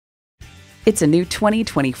It's a new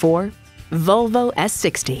 2024 Volvo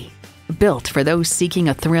S60. Built for those seeking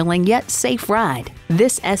a thrilling yet safe ride,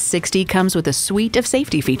 this S60 comes with a suite of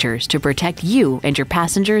safety features to protect you and your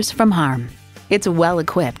passengers from harm. It's well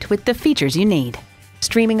equipped with the features you need: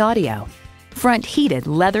 streaming audio, front heated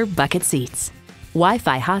leather bucket seats,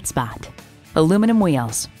 Wi-Fi hotspot, aluminum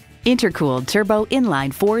wheels, intercooled turbo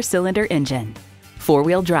inline 4-cylinder engine,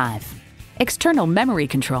 4-wheel drive, external memory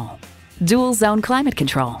control, dual zone climate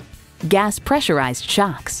control, gas pressurized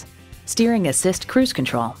shocks, steering assist cruise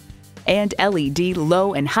control, and LED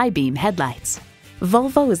low and high beam headlights.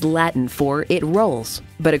 Volvo is Latin for "it rolls,"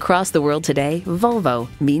 but across the world today, Volvo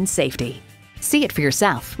means safety. See it for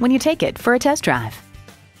yourself when you take it for a test drive.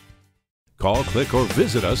 Call, click, or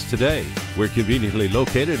visit us today. We're conveniently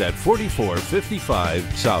located at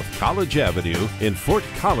 4455 South College Avenue in Fort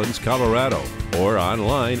Collins, Colorado, or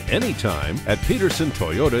online anytime at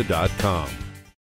pedersentoyota.com.